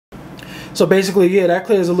So basically, yeah, that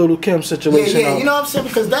clears a Little Kim situation. Yeah, you know what I'm saying?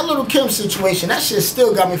 Because that Little Kim situation, that shit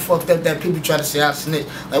still got me fucked up that people try to say I snitched.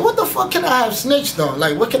 Like, what the fuck can I have snitched on?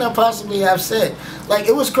 Like, what can I possibly have said? Like,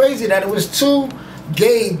 it was crazy that it was 2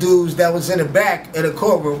 gay dudes that was in the back of the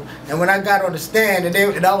courtroom, and when I got on the stand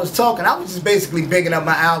and I was talking, I was just basically bigging up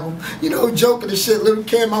my album, you know, joking and shit. Little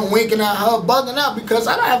Kim, I'm winking at her, bugging out because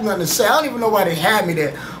I don't have nothing to say. I don't even know why they had me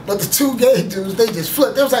there. But the 2 gay dudes, they just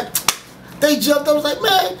flipped. They was like, they jumped. I was like,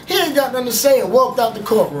 man, he ain't got nothing to say, and walked out the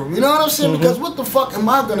courtroom. You know what I'm saying? Because what the fuck am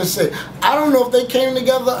I gonna say? I don't know if they came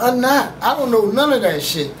together or not. I don't know none of that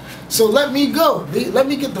shit. So let me go. Let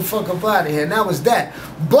me get the fuck up out of here. And that was that.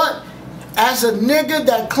 But as a nigga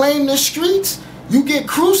that claimed the streets, you get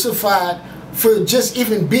crucified for just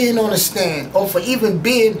even being on a stand or for even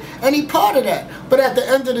being any part of that. But at the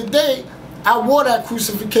end of the day, I wore that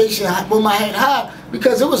crucifixion with my head high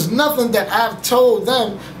because it was nothing that I've told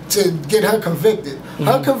them to get her convicted.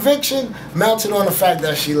 Her conviction mounted on the fact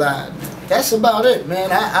that she lied. That's about it, man.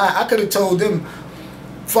 I could have told them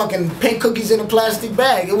fucking pink cookies in a plastic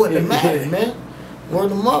bag. It wouldn't have mattered, man.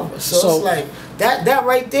 Word of mother. So it's like that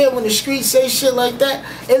right there, when the streets say shit like that,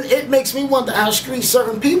 it makes me wonder how street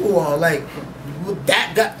certain people are. Like,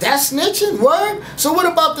 that snitching, word? So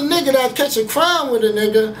what about the nigga that catch a crime with a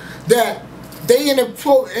nigga that they in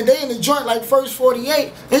the joint like First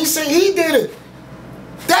 48 and he say he did it?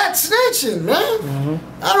 That's snitching, man.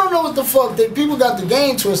 I don't know what the fuck. People got the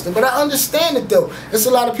game twisted, but I understand it though. It's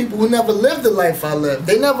a lot of people who never lived the life I lived.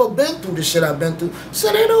 They never been through the shit I've been through,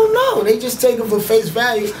 so they don't know. They just take it for face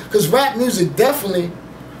value. Cause rap music definitely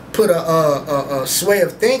put a sway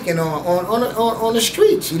of thinking on the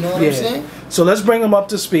streets. You know what I'm saying? So let's bring them up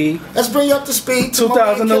to speed. Let's bring you up to speed.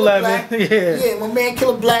 2011. Yeah, my man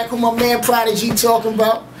Killa Black, who my man Prodigy talking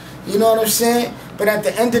about. You know what I'm saying? But at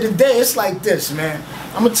the end of the day, it's like this, man.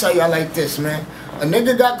 I'm gonna tell y'all like this, man. A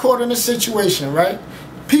nigga got caught in a situation, right?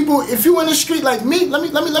 People, if you in the street like me, let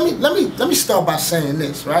me start by saying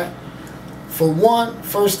this, right? For one,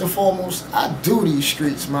 first and foremost, I do these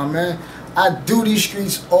streets, my man. I do these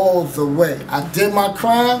streets all the way. I did my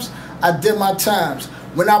crimes, I did my times.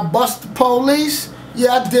 When I bust the police,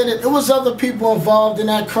 yeah, I did it. It was other people involved in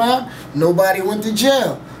that crime. Nobody went to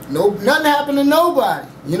jail. Nothing happened to nobody.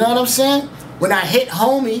 You know what I'm saying? When I hit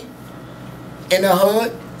homie in the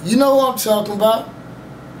hood, you know what I'm talking about.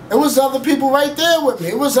 It was other people right there with me.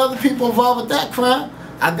 It was other people involved with that crime.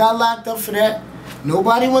 I got locked up for that.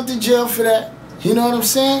 Nobody went to jail for that. You know what I'm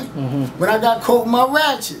saying? When I got caught with my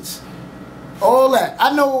ratchets. All that.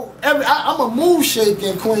 I know I'm a move shaker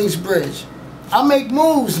in Queensbridge. I make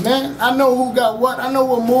moves, man. I know who got what. I know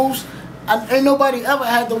what moves. Ain't nobody ever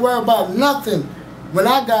had to worry about nothing when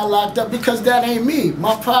I got locked up, because that ain't me.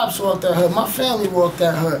 My pops walked that hood. My family walked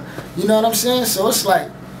that hood. You know what I'm saying? So it's like,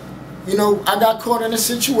 you know, I got caught in a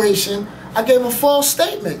situation. I gave a false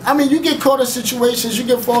statement. I mean, you get caught in situations, you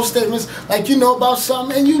get false statements, like you know about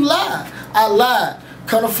something and you lie. I lied.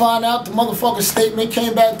 Come to find out the motherfucking statement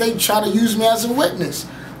came back, they tried to use me as a witness.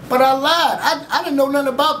 But I lied. I didn't know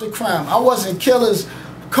nothing about the crime. I wasn't Killa's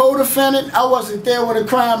co-defendant. I wasn't there when the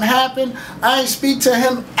crime happened. I ain't speak to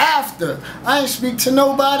him after. I ain't speak to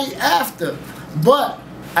nobody after. But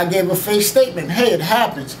I gave a fake statement. Hey, it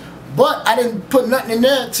happens. But I didn't put nothing in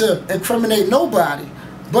there to incriminate nobody.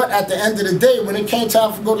 But at the end of the day, when it came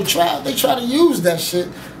time to go to trial, they try to use that shit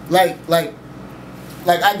like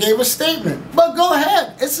I gave a statement. But go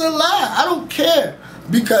ahead. It's a lie. I don't care.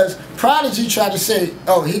 Because Prodigy tried to say,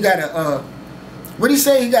 oh, he got to, what'd he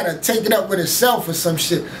say? He got to take it up with himself or some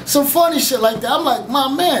shit. Some funny shit like that. I'm like,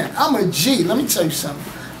 my man, I'm a G. Let me tell you something.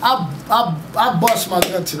 I bust my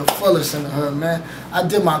gun to the fullest in the hood, man. I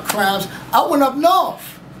did my crimes. I went up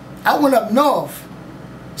north.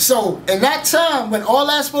 So, in that time, when all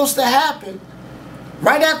that's supposed to happen,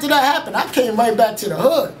 right after that happened, I came right back to the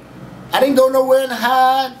hood. I didn't go nowhere and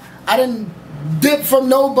hide. I didn't dip from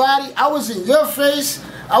nobody. I was in your face.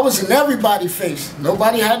 I was in everybody's face.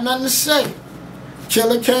 Nobody had nothing to say.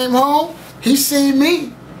 Killa came home. He seen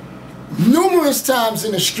me numerous times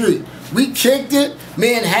in the street. We kicked it.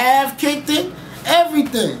 Me and Hav kicked it.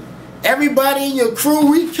 Everything. Everybody in your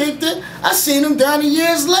crew, we kicked it. I seen him down the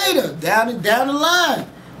years later. Down the line.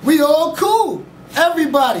 We all cool.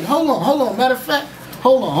 Everybody. Hold on. Matter of fact,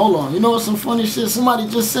 hold on. You know what's some funny shit? Somebody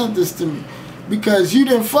just sent this to me. Because you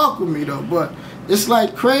didn't fuck with me though. But it's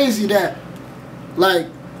like crazy that, like,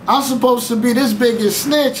 I'm supposed to be this big as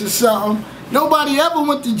Snitch or something. Nobody ever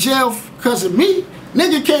went to jail because of me.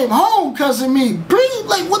 Nigga came home because of me.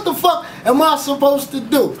 Like, what the fuck am I supposed to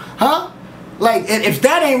do? Huh? Like, if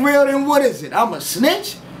that ain't real, then what is it? I'm a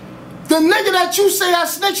snitch? The nigga that you say I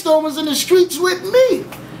snitched on was in the streets with me.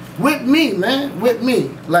 with me, man, with me.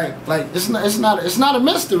 Like it's not a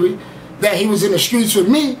mystery that he was in the streets with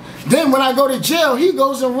me. Then when I go to jail, he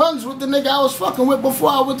goes and runs with the nigga I was fucking with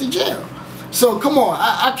before I went to jail. So come on,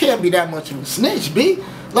 I can't be that much of a snitch, B.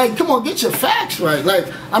 Like, come on, get your facts right. Like,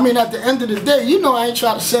 I mean, at the end of the day, you know I ain't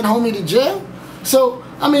trying to send homie to jail. So,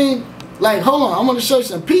 I mean, like, hold on, I'm gonna show you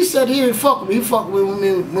something. P said he didn't fuck with me. He fucked with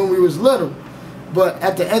me when we was little. But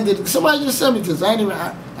at the end of the, somebody just sent me this. I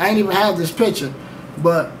ain't even have this picture.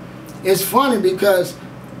 But it's funny because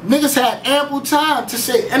niggas had ample time to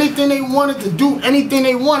say anything they wanted, to do anything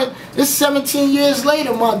they wanted. It's 17 years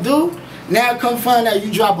later, my dude. Now come find out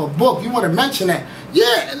you drop a book. You want to mention that.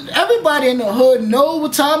 Yeah, everybody in the hood know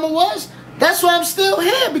what time it was. That's why I'm still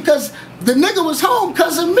here, because the nigga was home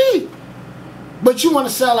because of me. But you want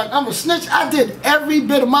to sound like I'm a snitch? I did every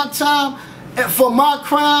bit of my time for my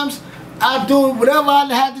crimes. I do whatever I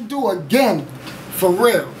had to do again, for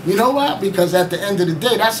real. You know why? Because at the end of the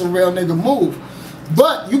day, that's a real nigga move.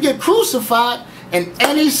 But you get crucified in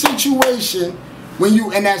any situation. When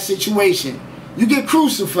you in that situation, you get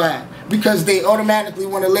crucified because they automatically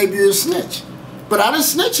want to label you a snitch. But I didn't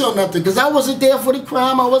snitch on nothing because I wasn't there for the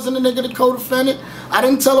crime. I wasn't a nigga the co-defendant. I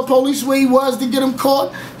didn't tell the police where he was to get him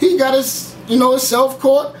caught. He got his, you know, his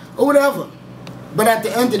self-caught or whatever. But at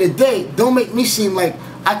the end of the day, don't make me seem like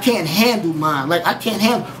I can't handle mine. Like I can't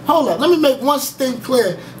handle. Hold up, let me make one thing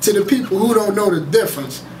clear to the people who don't know the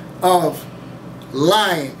difference of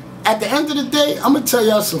lying. At the end of the day, I'm gonna tell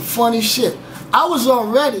y'all some funny shit. I was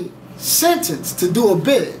already sentenced to do a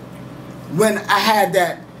bid when I had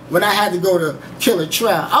to go to Killa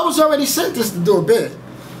trial. I was already sentenced to do a bid.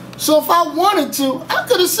 So if I wanted to, I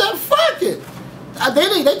could have said fuck it.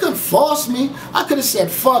 They couldn't force me. I could have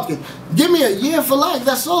said fuck it. Give me a year for life.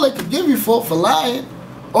 That's all they could give you for lying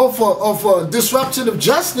or for disruptive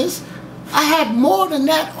justice. I had more than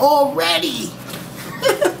that already.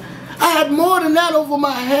 I had more than that over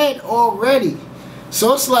my head already.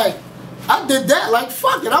 So it's like, I did that, like,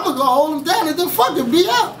 fuck it, I'm gonna go hold him down and then fuck it, be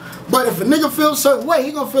out. But if a nigga feels a certain way,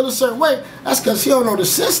 he gonna feel a certain way. That's because he don't know the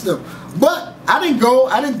system. But I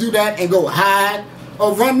didn't do that and go hide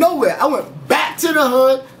or run nowhere. I went back to the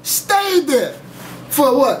hood, stayed there.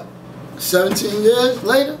 For what? 17 years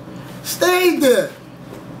later? Stayed there.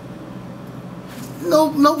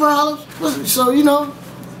 No problems. So, you know,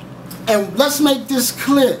 and let's make this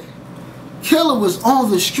clear. Killa was on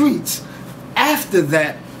the streets after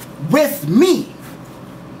that with me.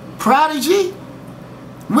 Prodigy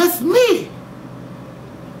with me.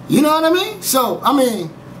 You know what I mean? So, I mean,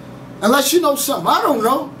 unless you know something I don't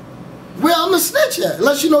know, where I'm a snitch at.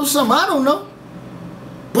 Unless you know something I don't know.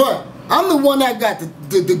 But I'm the one that got the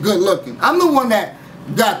good looking. I'm the one that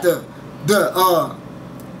got the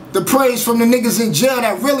praise from the niggas in jail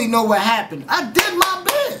that really know what happened. I did my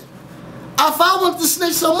bid. If I wanted to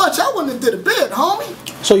snitch so much, I wouldn't have did a bid,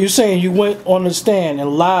 homie. So you're saying you went on the stand and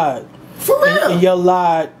lied? For real? And your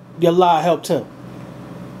lie helped him?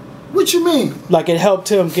 What you mean? Like it helped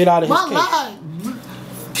him get out of his case? My lie,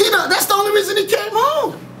 Killa, that's the only reason he came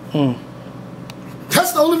home.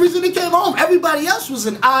 That's the only reason he came home. Everybody else was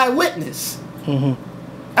an eyewitness.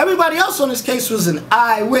 Everybody else on this case was an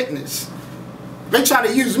eyewitness. They try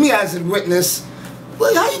to use me as a witness.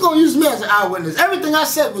 Well, how you gonna use me as an eyewitness? Everything I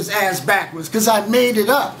said was ass backwards because I made it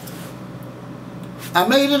up. I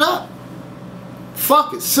made it up.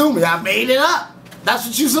 Fuck it, sue me. I made it up. That's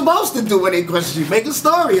what you're supposed to do when they question you. Make a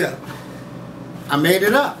story up. I made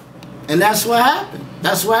it up. And that's what happened.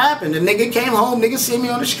 That's what happened. The nigga came home, nigga see me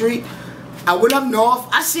on the street. I went up north.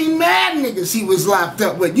 I seen mad niggas he was locked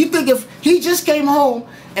up with. You think if he just came home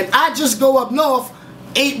and I just go up north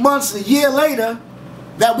 8 months, a year later,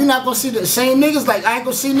 that we not gonna see the same niggas? Like I ain't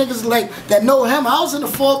gonna see niggas like that know him. I was in the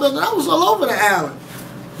 4 building. I was all over the island.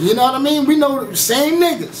 You know what I mean? We know the same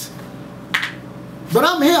niggas. But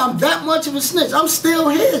I'm here. I'm that much of a snitch. I'm still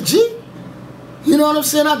here, G. You know what I'm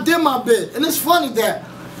saying? I did my bit. And it's funny that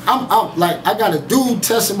I'm like, I got a dude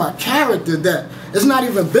testing my character that is not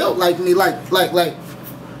even built like me. Like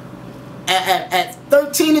at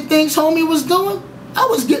 13 the things homie was doing, I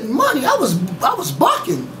was getting money. I was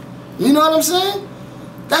bucking. You know what I'm saying?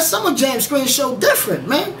 That's some of James Green's show different,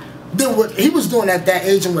 man, than what he was doing at that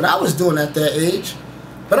age and what I was doing at that age.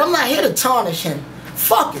 But I'm not here to tarnish him.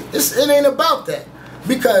 Fuck it. It ain't about that.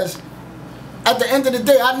 Because at the end of the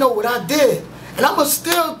day, I know what I did. And I'm going to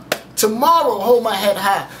still tomorrow hold my head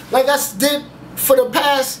high. Like I did for the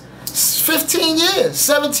past 15 years,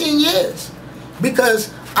 17 years.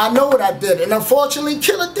 Because I know what I did. And unfortunately,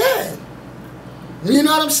 Killa dead. You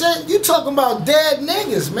know what I'm saying? You talking about dead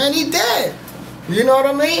niggas, man. He dead. You know what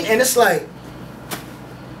I mean? And it's like,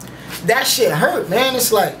 that shit hurt, man.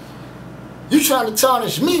 It's like, You trying to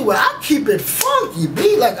tarnish me where I keep it funky,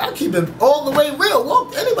 B. Like, I keep it all the way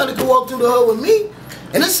real. Anybody can walk through the hood with me.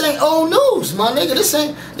 And this ain't old news, my nigga.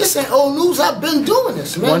 This ain't old news. I've been doing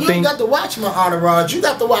this, man. You ain't got to watch my entourage. You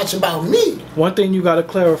got to watch about me. One thing you got to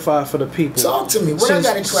clarify for the people. Talk to me. What I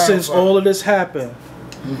got to clarify? Since all of this happened,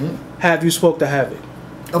 have you spoke to Havoc?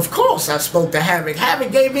 Of course I spoke to Havoc.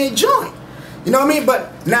 Havoc gave me a joint. You know what I mean?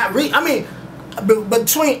 But not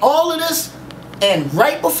between all of this and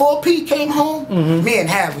right before P came home, me and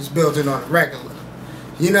Hav was building on a regular.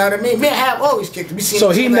 You know what I mean? Me and Hav always kicked it.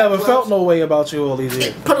 So he never felt no way about you all these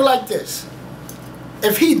years? Put it like this.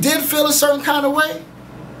 If he did feel a certain kind of way,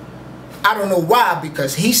 I don't know why,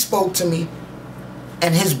 because he spoke to me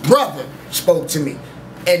and his brother spoke to me.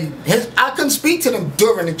 And I couldn't speak to them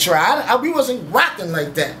during the trial. We wasn't rocking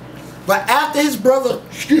like that. But after his brother,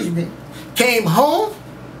 came home,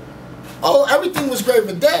 everything was great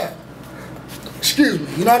with Dad.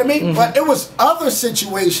 You know what I mean? But it was other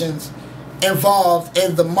situations involved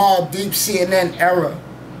in the Mobb Deep CNN era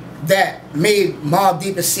that made Mobb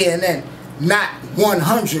Deep and CNN not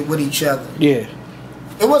 100 with each other. Yeah.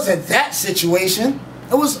 It wasn't that situation.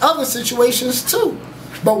 It was other situations too.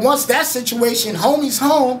 But once that situation, homie's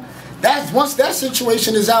home, once that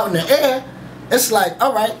situation is out in the air, it's like,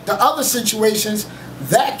 all right, the other situations,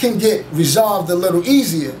 that can get resolved a little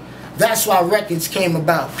easier. That's why records came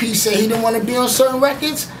about. P said he didn't want to be on certain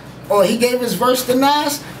records, or he gave his verse to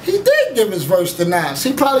Nas. He did give his verse to Nas.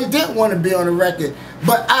 He probably didn't want to be on the record.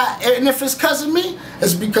 But and if it's because of me,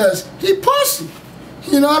 it's because he pussy.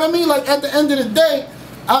 You know what I mean? Like, at the end of the day,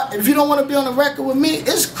 if you don't want to be on the record with me,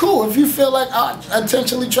 it's cool. If you feel like I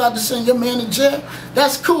intentionally tried to send your man to jail,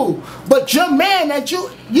 that's cool. But your man that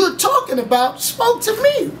you're talking about spoke to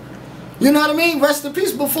me. You know what I mean? Rest in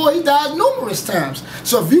peace before he died numerous times.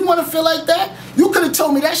 So if you want to feel like that, you could have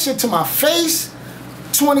told me that shit to my face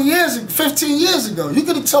 15 years ago. You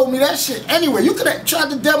could have told me that shit anyway. You could have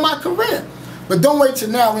tried to dead my career. But don't wait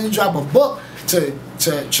till now when you drop a book to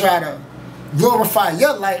try to glorify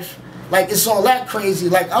your life. Like, it's all that crazy.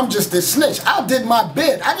 Like, I'm just a snitch. I did my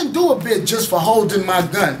bid. I didn't do a bid just for holding my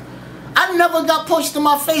gun. I never got punched in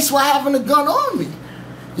my face while having a gun on me.